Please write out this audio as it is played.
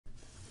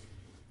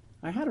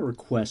I had a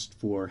request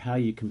for how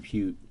you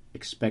compute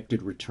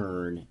expected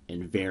return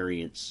and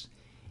variance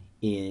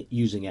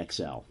using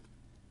Excel.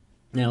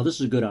 Now, this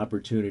is a good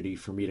opportunity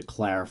for me to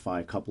clarify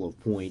a couple of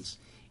points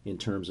in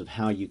terms of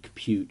how you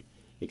compute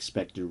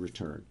expected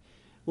return.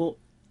 Well,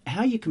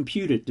 how you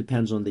compute it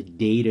depends on the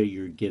data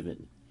you're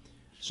given.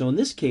 So in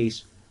this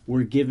case,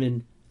 we're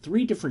given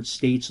three different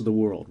states of the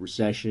world: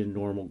 recession,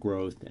 normal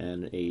growth,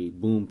 and a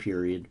boom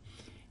period,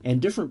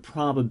 and different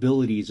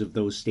probabilities of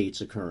those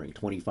states occurring: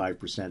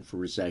 25% for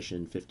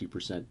recession,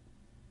 50%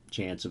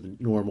 chance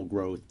of normal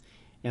growth,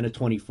 and a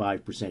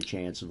 25%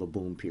 chance of a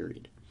boom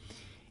period.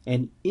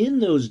 And in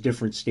those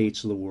different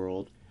states of the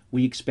world,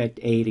 we expect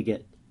A to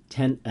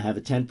have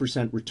a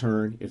 10%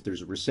 return if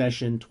there's a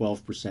recession,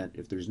 12%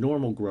 if there's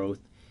normal growth,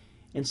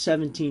 and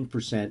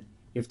 17%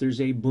 if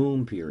there's a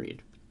boom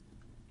period.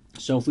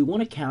 So if we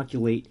want to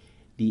calculate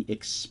the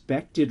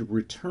expected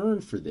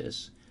return for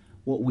this,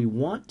 what we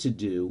want to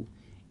do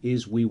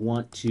is we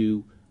want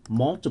to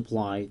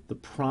multiply the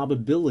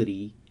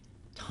probability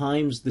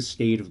times the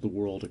state of the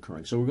world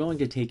occurring. So we're going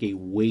to take a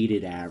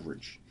weighted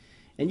average.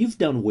 And you've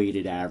done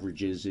weighted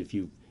averages if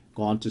you've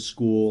gone to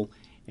school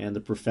and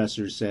the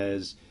professor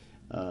says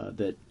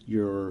that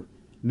your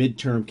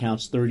midterm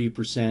counts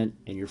 30%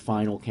 and your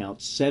final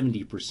counts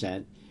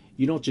 70%.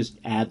 You don't just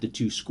add the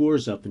two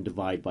scores up and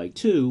divide by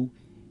 2,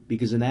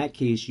 because in that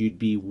case you'd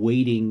be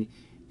weighting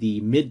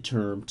the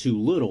midterm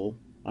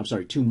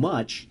too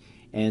much,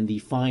 and the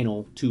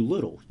final too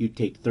little. You'd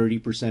take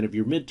 30% of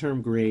your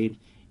midterm grade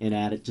and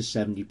add it to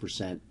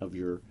 70% of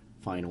your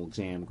final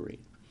exam grade.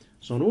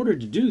 So in order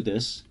to do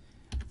this,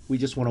 we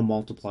just want to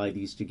multiply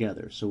these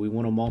together. So we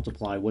want to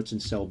multiply what's in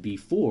cell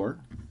B4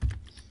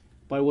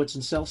 by what's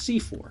in cell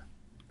C4.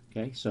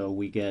 Okay, so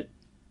we get,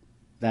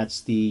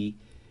 that's the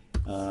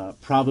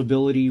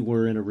probability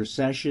we're in a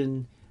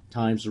recession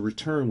times the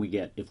return we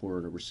get if we're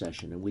in a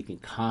recession. And we can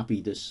copy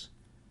this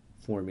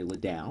formula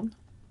down.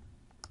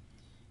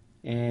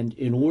 And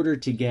in order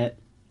to get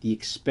the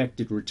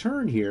expected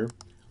return here,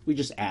 we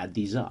just add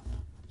these up.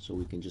 So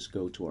we can just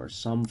go to our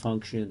sum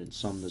function and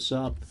sum this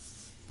up.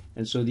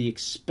 And so the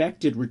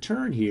expected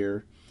return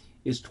here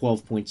is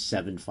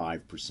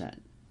 12.75%.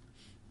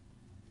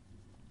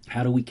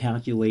 How do we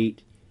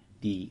calculate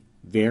the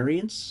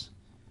variance?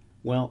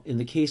 Well, in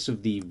the case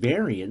of the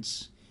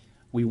variance,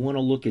 we want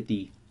to look at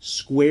the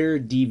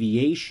squared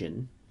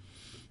deviation,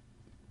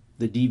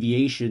 the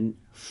deviation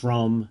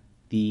from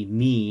the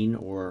mean,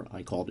 or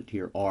I called it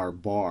here R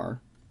bar,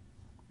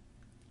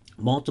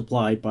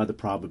 multiplied by the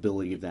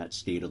probability of that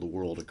state of the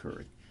world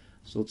occurring.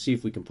 So let's see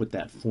if we can put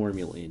that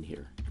formula in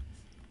here.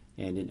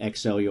 And in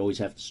Excel, you always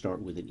have to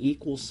start with an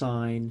equal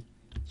sign.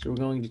 So we're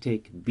going to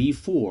take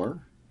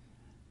B4,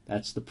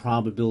 that's the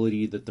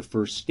probability that the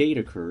first state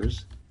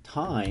occurs,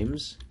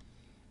 times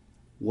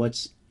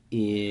what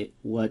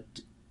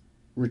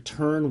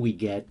return we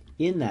get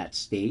in that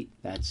state,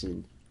 that's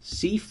in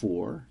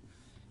C4,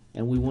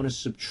 and we want to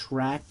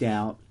subtract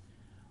out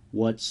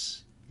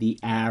what's the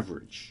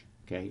average,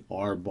 okay,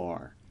 R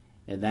bar.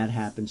 And that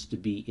happens to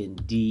be in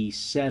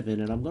D7,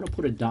 and I'm going to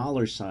put a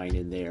dollar sign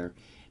in there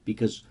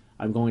because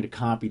I'm going to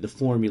copy the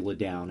formula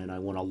down and I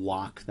want to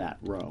lock that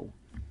row.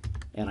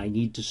 And I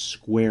need to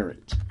square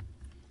it.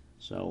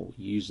 So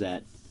use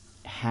that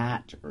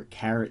hat or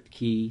caret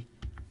key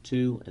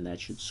too, and that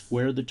should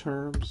square the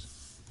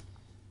terms.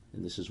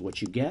 And this is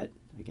what you get.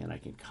 Again, I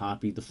can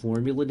copy the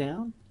formula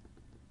down.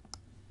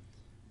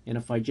 And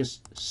if I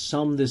just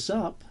sum this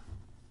up,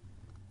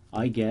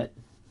 I get,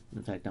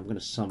 in fact, I'm going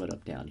to sum it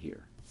up down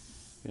here.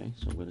 Okay,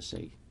 so I'm going to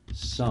say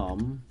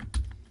sum,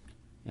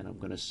 and I'm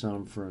going to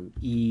sum from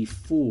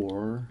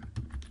E4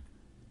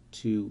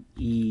 to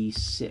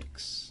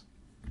E6.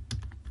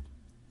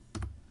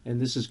 And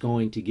this is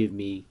going to give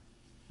me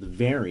the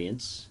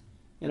variance.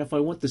 And if I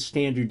want the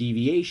standard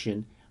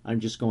deviation, I'm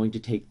just going to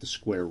take the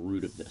square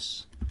root of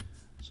this.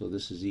 So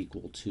this is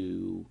equal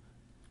to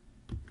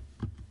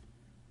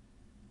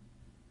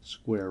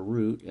square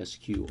root,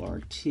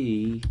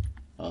 SQRT,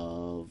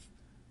 of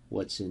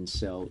what's in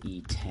cell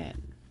E10.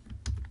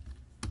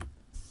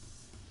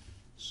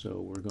 So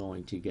we're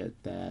going to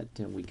get that,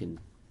 and we can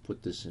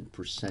put this in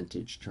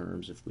percentage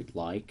terms if we'd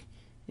like.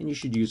 And you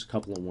should use a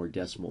couple of more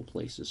decimal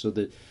places.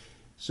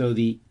 So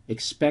the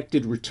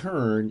expected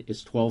return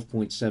is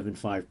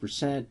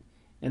 12.75%,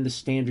 and the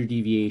standard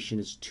deviation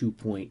is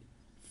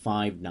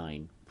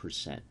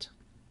 2.59%.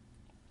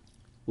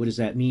 What does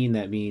that mean?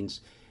 That means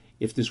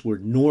if this were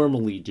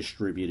normally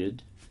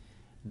distributed,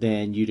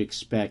 then you'd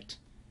expect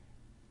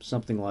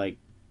something like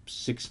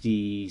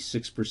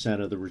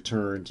 66% of the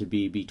return to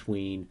be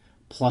between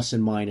plus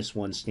and minus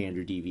 1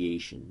 standard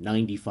deviation,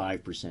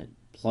 95%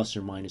 plus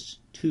or minus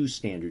 2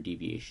 standard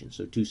deviations.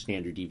 So 2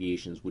 standard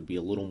deviations would be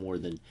a little more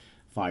than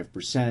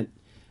 5%.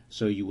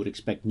 So you would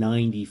expect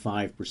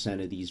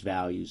 95% of these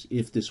values,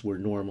 if this were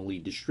normally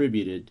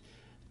distributed,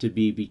 to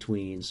be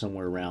between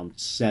somewhere around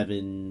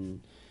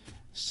 7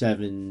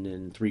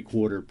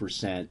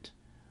 3/4%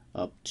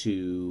 up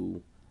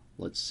to,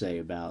 let's say,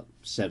 about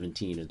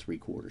 17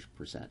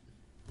 3/4%.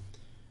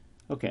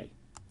 Okay,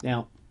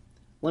 now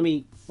let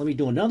me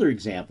do another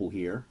example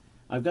here.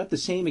 I've got the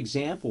same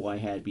example I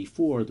had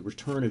before, the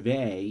return of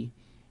A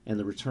and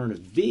the return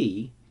of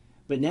B,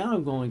 but now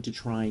I'm going to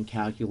try and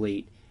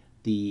calculate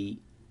the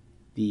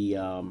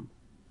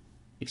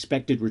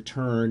expected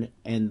return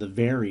and the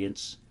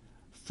variance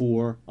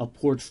for a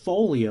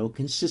portfolio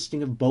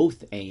consisting of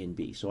both A and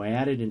B. So I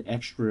added an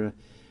extra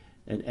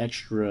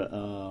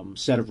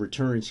set of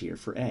returns here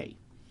for A.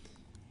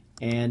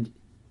 And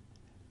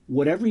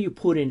whatever you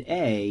put in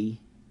A,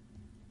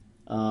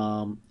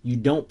 you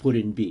don't put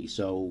in B.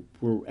 So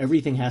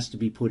everything has to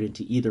be put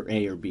into either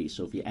A or B.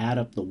 So if you add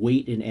up the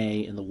weight in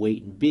A and the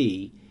weight in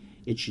B,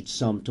 it should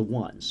sum to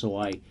 1. So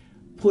I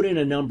put in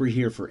a number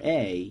here for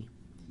A,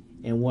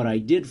 and what I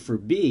did for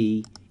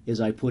B is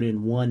I put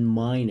in 1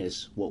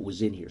 minus what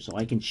was in here. So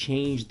I can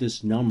change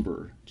this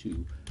number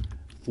to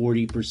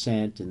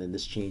 40%, and then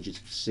this changes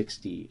to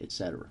 60,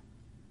 etc.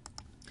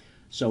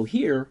 So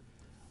here,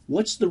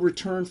 what's the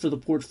return for the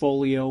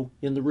portfolio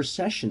in the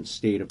recession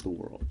state of the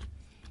world?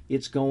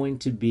 It's going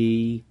to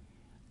be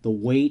the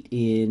weight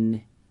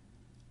in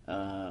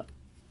A,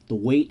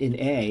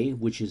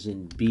 which is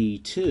in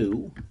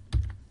B2,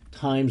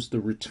 times the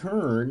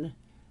return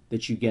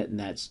that you get in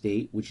that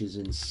state, which is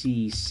in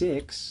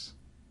C6,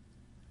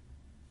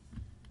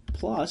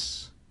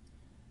 plus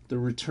the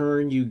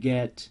return you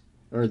get,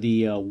 or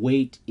the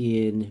weight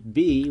in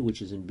B,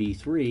 which is in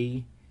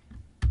B3,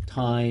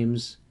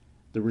 times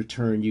the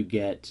return you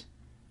get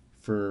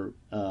for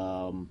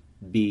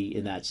B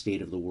in that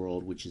state of the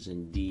world, which is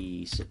in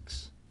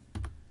D6.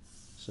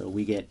 So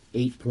we get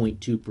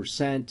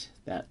 8.2%.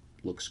 That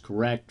looks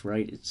correct,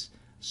 right? It's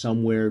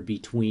somewhere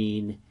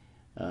between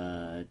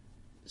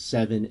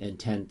 7 and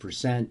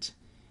 10%,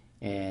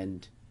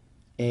 and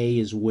A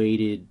is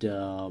weighted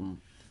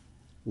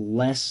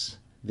less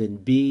than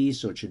B,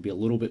 so it should be a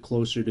little bit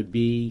closer to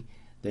B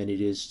than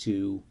it is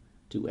to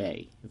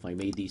A. If I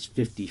made these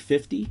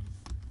 50-50,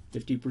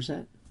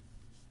 50%.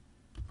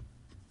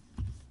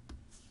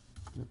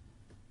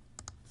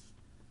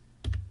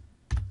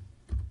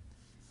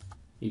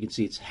 You can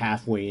see it's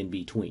halfway in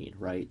between,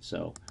 right?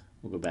 So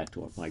we'll go back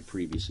to my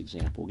previous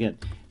example. Again,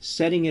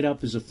 setting it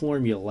up as a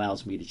formula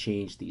allows me to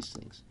change these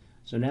things.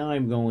 So now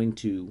I'm going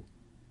to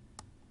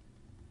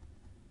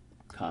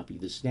copy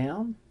this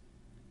down.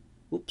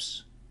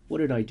 Oops, what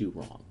did I do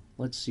wrong?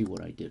 Let's see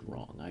what I did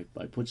wrong.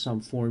 I put some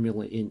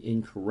formula in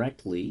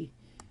incorrectly.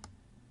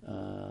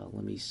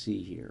 Let me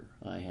see here.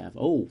 I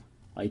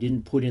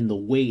didn't put in the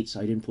weights.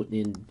 I didn't put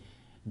in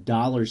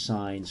dollar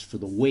signs for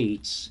the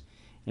weights.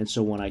 And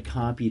so when I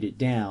copied it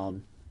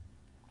down,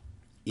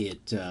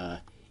 it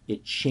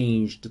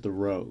changed the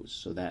rows.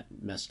 So that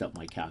messed up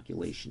my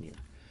calculation here.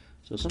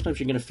 So sometimes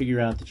you're going to figure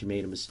out that you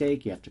made a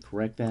mistake. You have to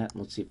correct that.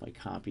 Let's see if I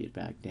copy it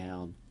back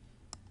down.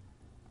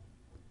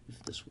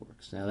 If this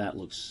works. Now that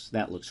looks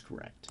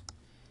correct.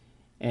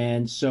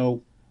 And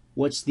so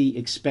what's the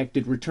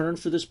expected return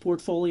for this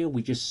portfolio?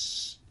 We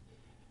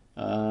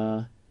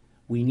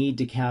need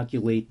to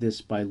calculate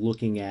this by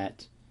looking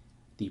at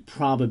the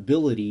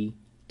probability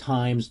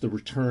times the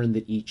return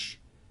that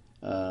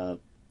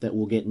that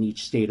we'll get in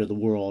each state of the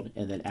world,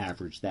 and then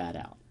average that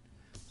out.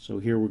 So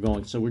here we're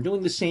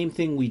doing the same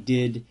thing we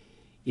did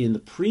in the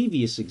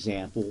previous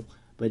example,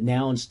 but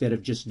now instead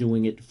of just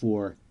doing it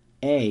for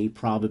A,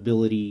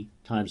 probability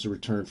times the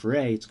return for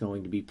A, it's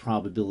going to be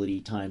probability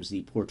times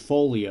the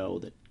portfolio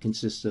that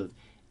consists of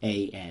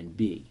A and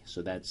B.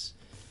 So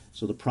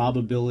the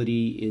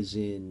probability is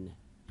in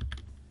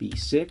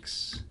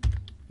B6,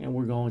 and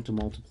we're going to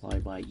multiply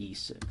by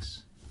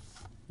E6.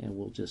 And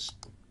we'll just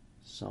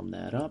sum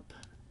that up.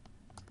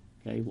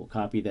 Okay, we'll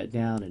copy that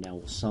down, and now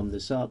we'll sum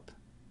this up.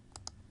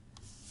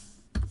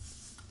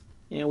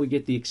 And we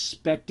get the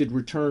expected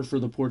return for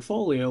the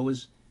portfolio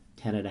is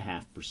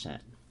 10.5%.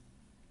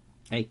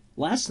 Okay,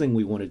 last thing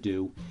we want to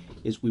do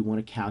is we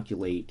want to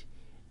calculate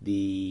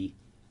the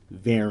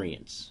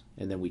variance,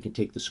 and then we can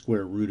take the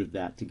square root of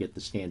that to get the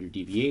standard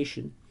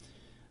deviation.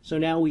 So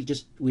now we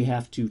use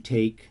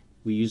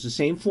the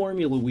same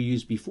formula we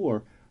used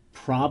before.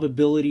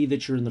 Probability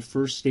that you're in the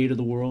first state of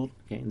the world,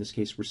 okay, in this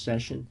case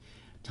recession,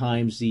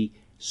 times the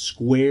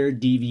squared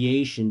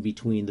deviation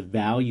between the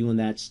value in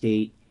that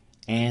state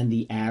and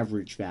the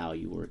average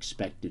value or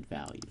expected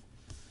value.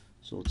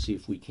 So let's see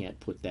if we can't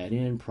put that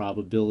in.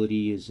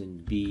 Probability is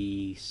in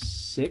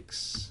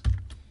B6,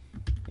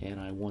 and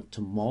I want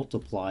to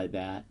multiply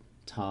that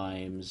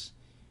times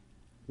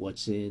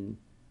what's in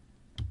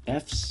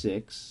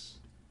F6.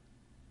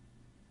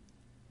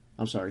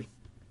 I'm sorry,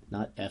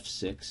 not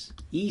F6,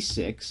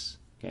 E6.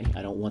 Okay,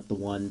 I don't want the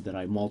one that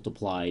I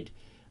multiplied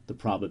the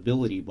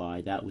probability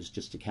by. That was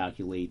just to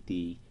calculate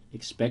the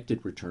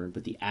expected return,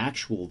 but the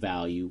actual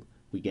value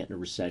we get in a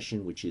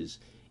recession, which is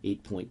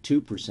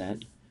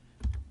 8.2%,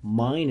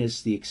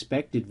 minus the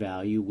expected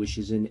value, which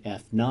is in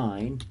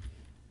F9.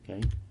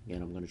 Okay,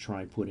 again, I'm going to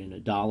try and put in a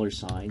dollar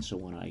sign, so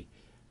when I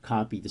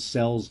copy the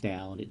cells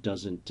down, it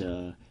doesn't,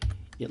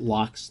 it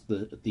locks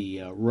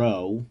the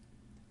row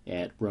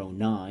at row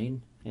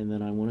 9, and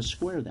then I want to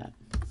square that.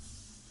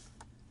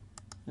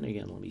 And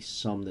again, let me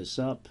sum this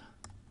up.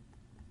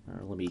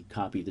 Or let me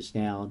copy this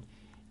down,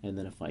 and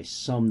then if I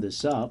sum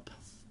this up,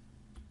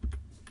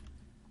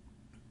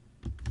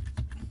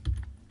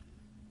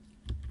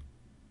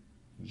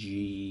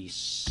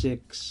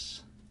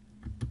 G6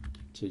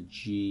 to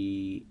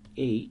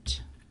G8,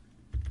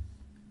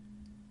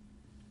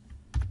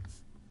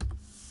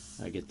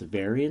 I get the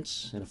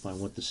variance, and if I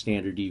want the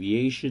standard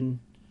deviation,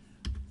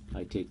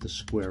 I take the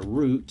square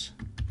root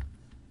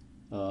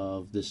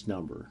of this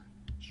number,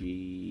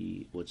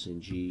 what's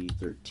in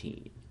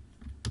G13.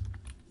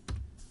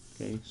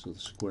 Okay, so the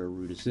square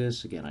root is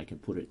this. Again, I can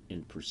put it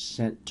in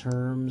percent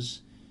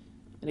terms.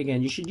 And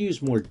again, you should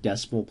use more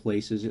decimal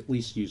places, at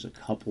least use a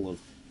couple of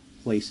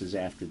places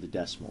after the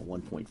decimal.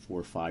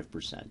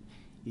 1.45%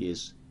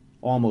 is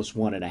almost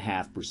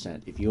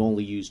 1.5%. If you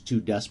only use 2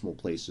 decimal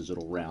places,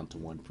 it'll round to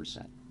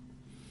 1%.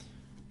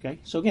 Okay,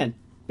 so again,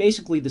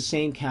 basically the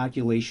same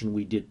calculation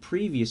we did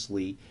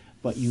previously,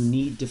 but you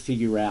need to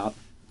figure out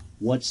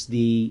what's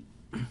the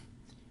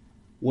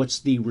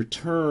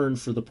return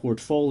for the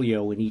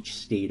portfolio in each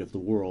state of the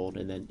world,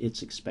 and then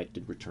its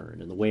expected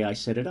return. And the way I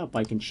set it up,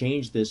 I can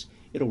change this.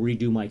 It'll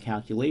redo my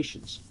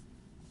calculations.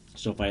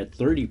 So if I had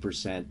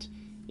 30%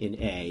 in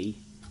A,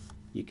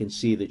 you can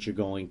see that you're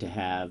going to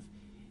have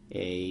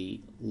a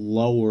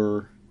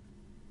lower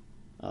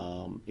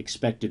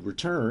expected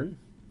return.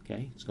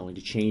 Okay, it's going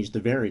to change the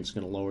variance, it's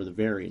going to lower the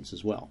variance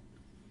as well.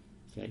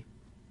 Okay,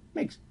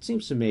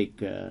 seems to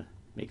make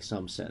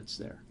some sense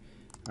there.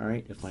 All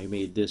right, if I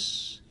made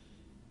this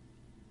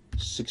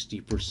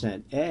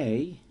 60%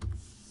 A,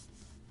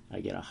 I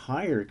get a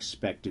higher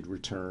expected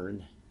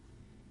return,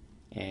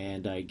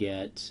 and I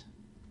get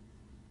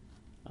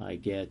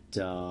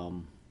a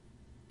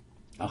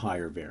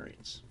higher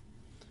variance.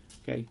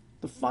 Okay,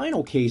 the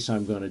final case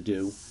I'm going to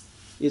do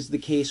is the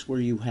case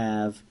where you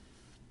have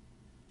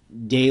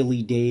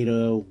daily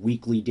data,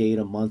 weekly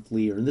data,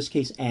 monthly, or in this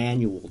case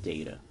annual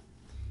data.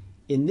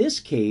 In this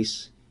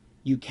case,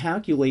 you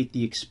calculate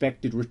the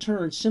expected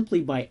return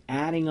simply by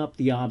adding up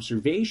the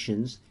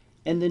observations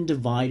and then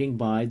dividing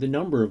by the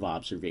number of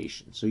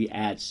observations. So you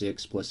add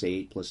 6 plus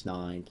 8 plus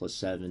 9 plus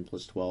 7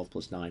 plus 12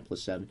 plus 9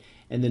 plus 7,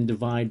 and then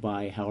divide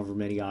by however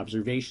many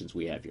observations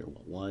we have here.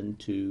 1,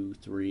 2,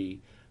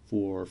 3,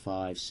 4,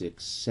 5,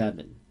 6,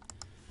 7.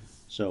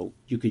 So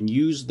you can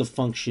use the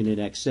function in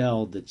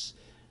Excel that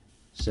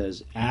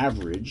says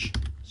average,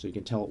 so you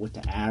can tell it what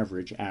to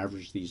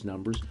average these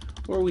numbers,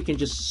 or we can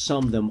just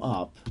sum them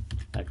up.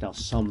 In fact, I'll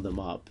sum them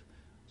up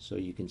so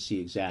you can see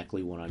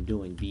exactly what I'm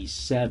doing.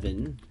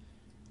 B7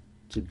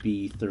 to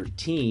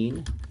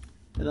B13,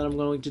 and then I'm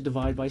going to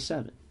divide by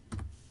 7.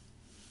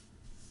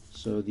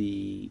 So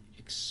the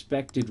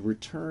expected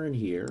return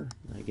here,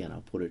 again,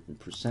 I'll put it in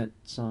percent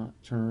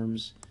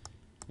terms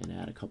and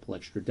add a couple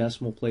extra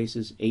decimal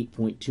places,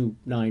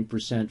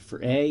 8.29%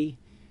 for A.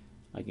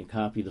 I can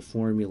copy the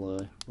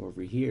formula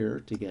over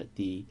here to get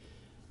the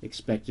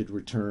expected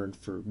return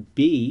for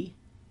B,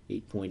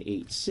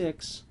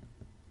 8.86.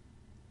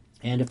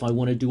 And if I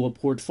want to do a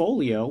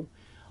portfolio,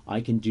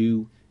 I can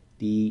do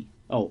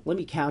let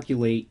me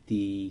calculate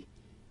the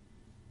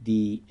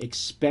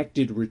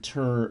expected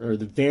return, or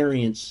the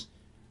variance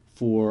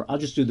for, I'll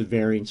just do the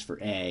variance for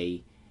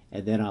A,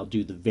 and then I'll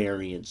do the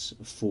variance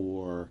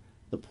for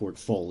the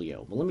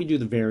portfolio. But let me do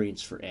the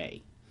variance for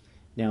A.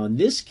 Now in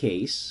this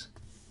case,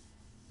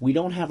 we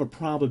don't have a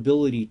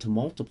probability to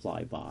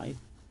multiply by,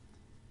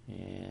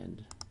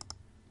 and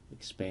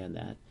expand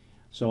that.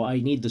 So I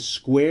need the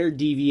square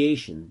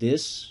deviation.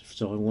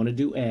 So I want to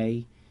do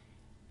A,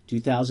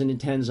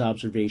 2010's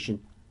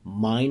observation,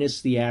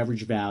 minus the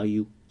average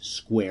value,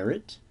 square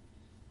it,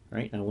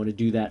 right? And I want to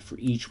do that for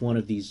each one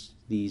of these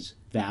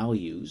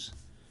values.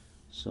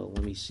 So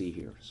let me see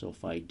here. So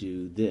if I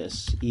do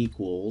this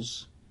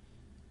equals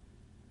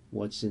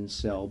what's in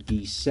cell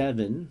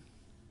B7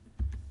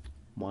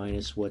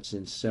 minus what's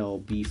in cell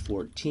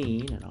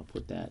B14, and I'll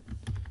put that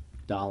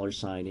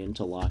 $sign in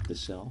to lock the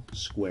cell,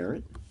 square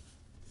it,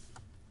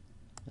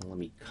 and let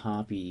me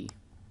copy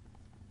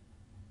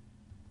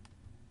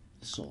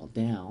this all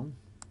down.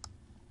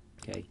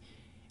 Okay,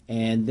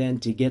 and then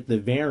to get the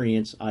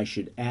variance, I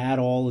should add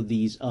all of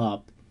these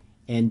up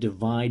and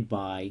divide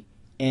by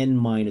n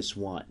minus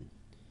 1.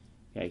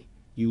 Okay,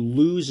 you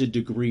lose a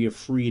degree of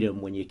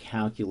freedom when you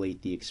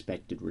calculate the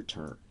expected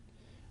return.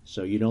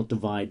 So you don't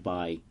divide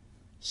by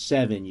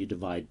 7, you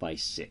divide by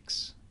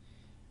 6.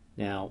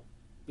 Now,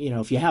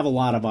 if you have a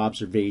lot of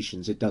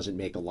observations, it doesn't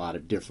make a lot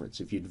of difference.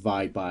 If you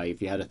had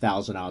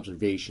 1,000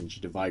 observations,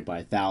 you divide by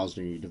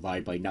 1,000, or you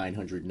divide by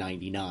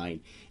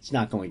 999, it's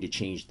not going to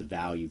change the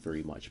value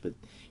very much. But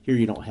here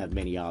you don't have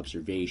many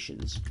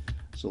observations.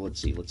 So let's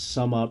see, let's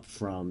sum up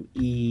from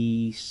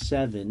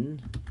E7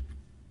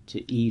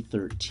 to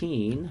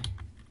E13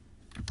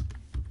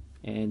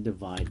 and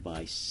divide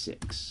by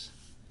 6.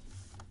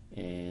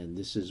 And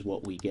this is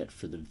what we get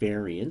for the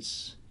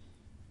variance.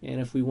 And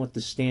if we want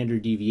the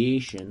standard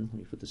deviation, let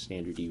me put the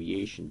standard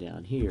deviation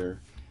down here,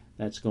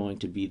 that's going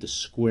to be the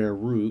square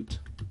root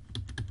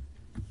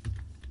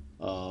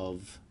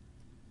of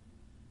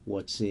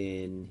what's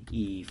in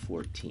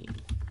E14.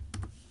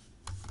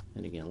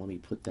 And again, let me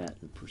put that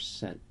in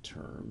percent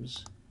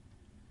terms.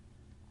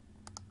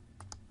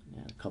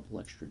 Add a couple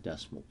extra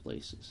decimal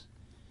places.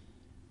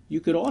 You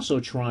could also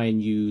try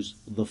and use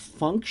the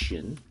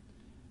function.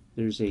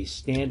 There's a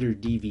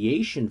standard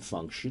deviation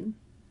function.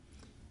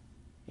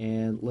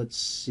 And let's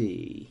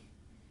see.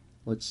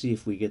 Let's see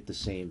if we get the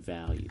same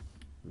value.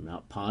 I'm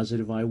not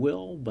positive I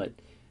will, but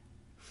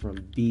from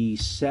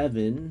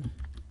B7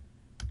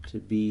 to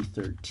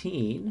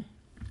B13,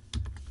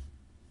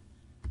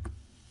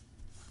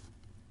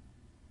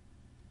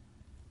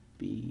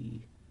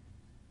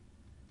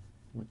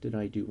 what did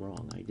I do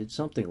wrong? I did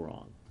something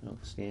wrong. Oh,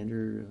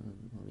 standard,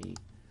 let me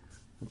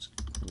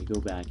go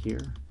back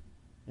here.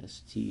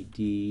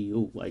 STD,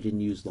 oh, I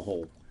didn't use the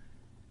whole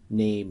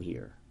name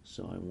here.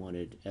 So I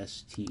wanted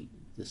STDEV.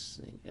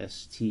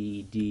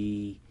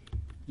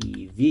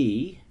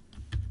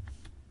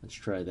 Let's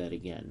try that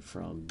again.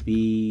 From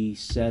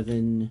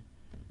B7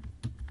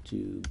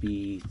 to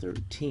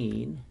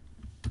B13.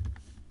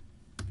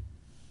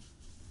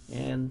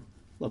 And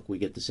look, we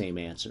get the same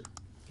answer.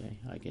 Okay,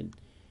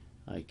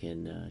 I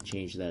can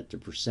change that to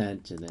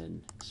percent and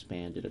then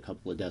expand it a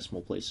couple of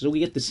decimal places. So we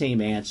get the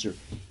same answer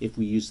if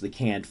we use the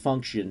canned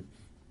function.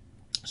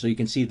 So you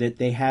can see that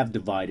they have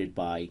divided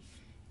by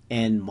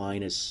n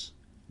minus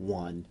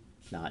 1,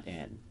 not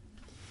n.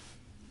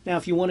 Now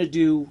if you want to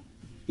do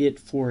it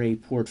for a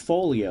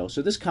portfolio,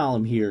 so this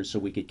column here is so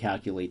we could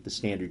calculate the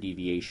standard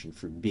deviation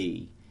for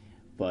B,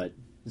 but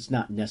it's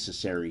not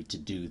necessary to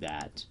do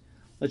that.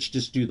 Let's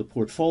just do the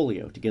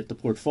portfolio. To get the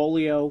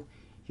portfolio,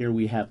 here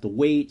we have the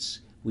weights.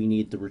 We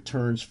need the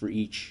returns for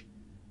each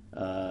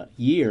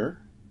year,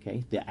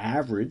 okay, the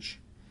average.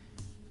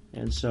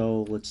 And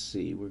so let's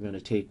see, we're going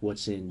to take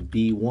what's in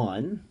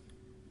B1,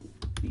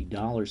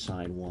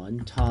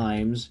 $1,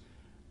 times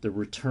the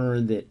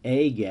return that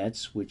A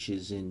gets, which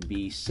is in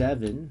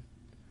B7,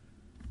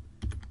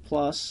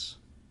 plus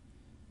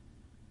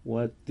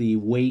what the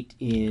weight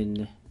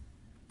in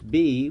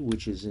B,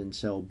 which is in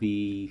cell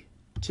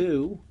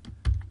B2,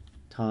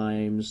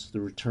 times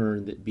the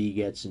return that B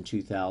gets in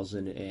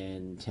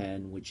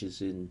 2010, which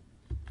is in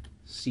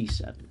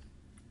C7.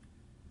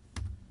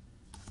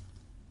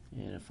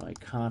 And if I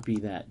copy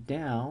that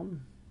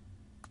down,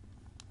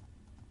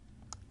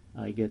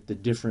 I get the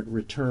different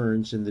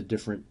returns in the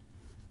different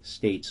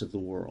states of the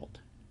world.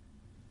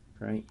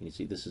 Right? You can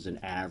see this is an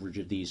average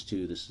of these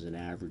two, this is an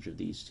average of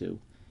these two.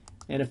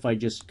 And if I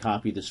just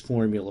copy this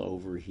formula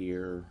over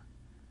here,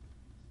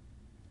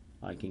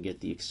 I can get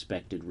the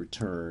expected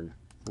return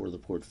for the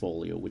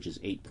portfolio, which is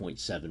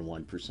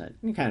 8.71%.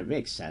 It kind of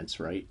makes sense,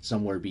 right?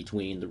 Somewhere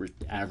between the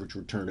average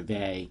return of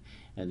A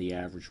and the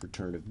average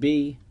return of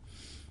B.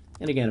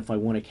 And again, if I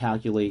want to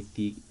calculate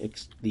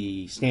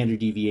the standard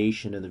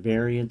deviation and the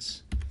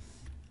variance,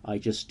 I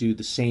just do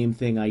the same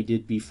thing I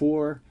did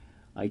before.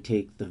 I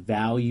take the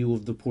value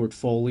of the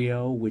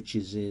portfolio, which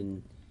is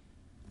in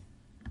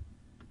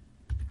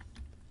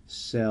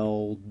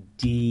cell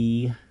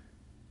D7,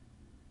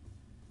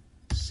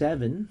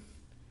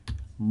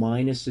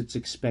 minus its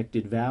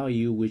expected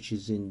value, which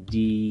is in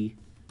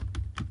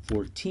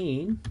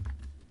D14,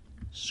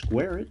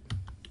 square it,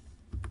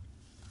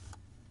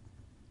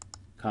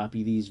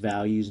 copy these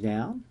values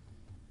down,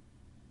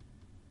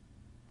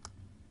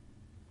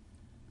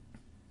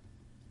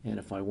 and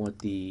if I want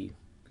the,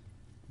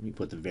 let me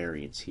put the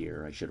variance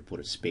here, I should have put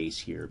a space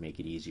here,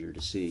 make it easier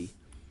to see.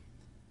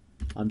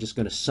 I'm just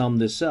going to sum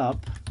this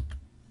up.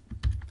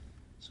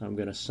 So I'm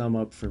going to sum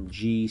up from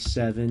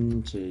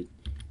G7 to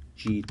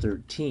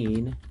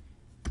G13,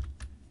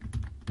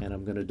 and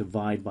I'm going to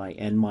divide by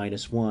n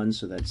minus 1,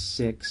 so that's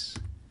 6.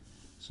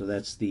 So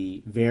that's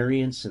the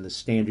variance, and the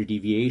standard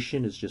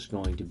deviation is just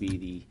going to be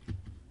the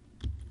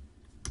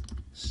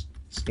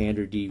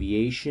standard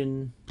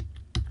deviation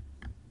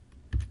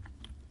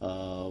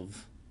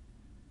of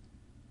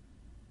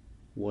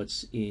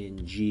what's in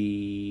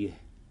G15.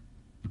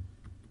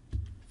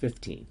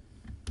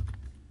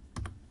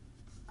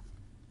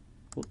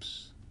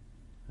 Whoops,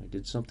 I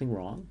did something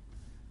wrong.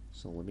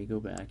 So let me go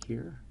back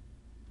here.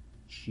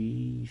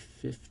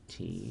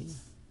 G15.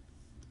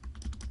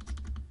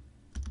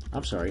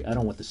 I'm sorry, I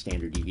don't want the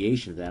standard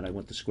deviation of that. I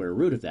want the square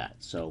root of that.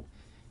 So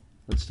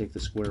let's take the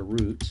square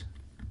root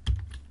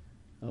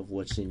of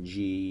what's in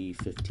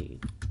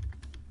G15.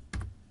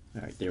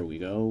 All right, there we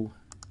go.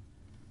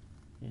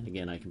 And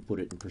again, I can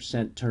put it in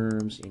percent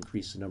terms,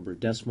 increase the number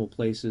of decimal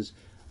places.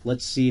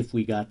 Let's see if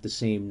we got the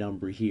same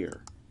number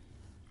here.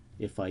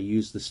 If I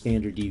use the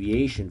standard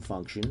deviation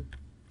function,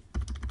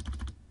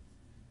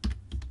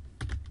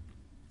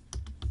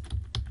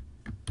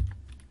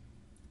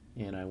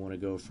 and I want to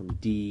go from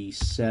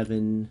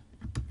D7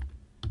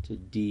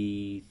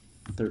 to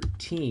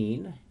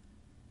D13,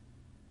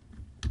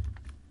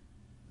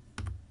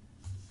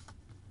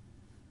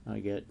 I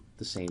get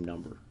the same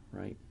number,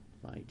 right?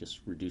 If I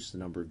just reduce the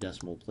number of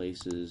decimal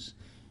places,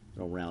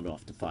 it'll round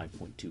off to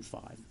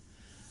 5.25.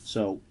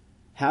 So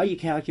how you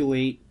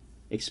calculate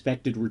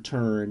expected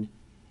return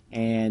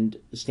and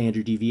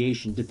standard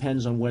deviation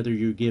depends on whether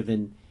you're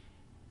given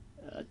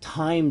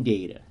time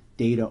data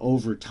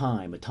over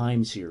time, a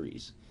time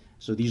series.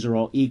 So these are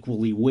all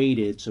equally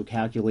weighted, so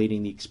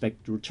calculating the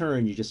expected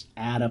return, you just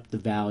add up the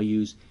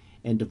values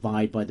and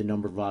divide by the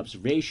number of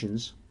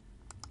observations.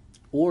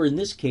 Or in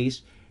this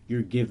case,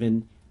 you're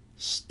given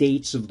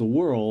states of the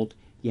world,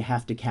 you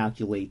have to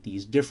calculate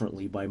these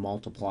differently by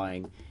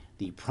multiplying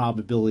the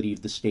probability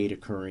of the state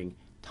occurring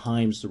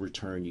times the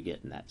return you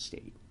get in that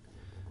state.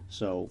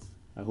 So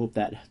I hope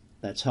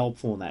that's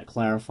helpful and that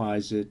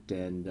clarifies it.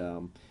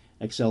 And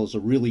Excel is a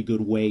really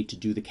good way to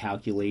do the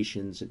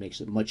calculations. It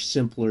makes it much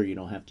simpler. You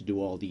don't have to do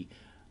all the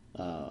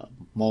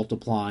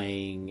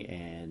multiplying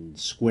and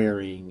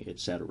squaring,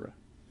 etc.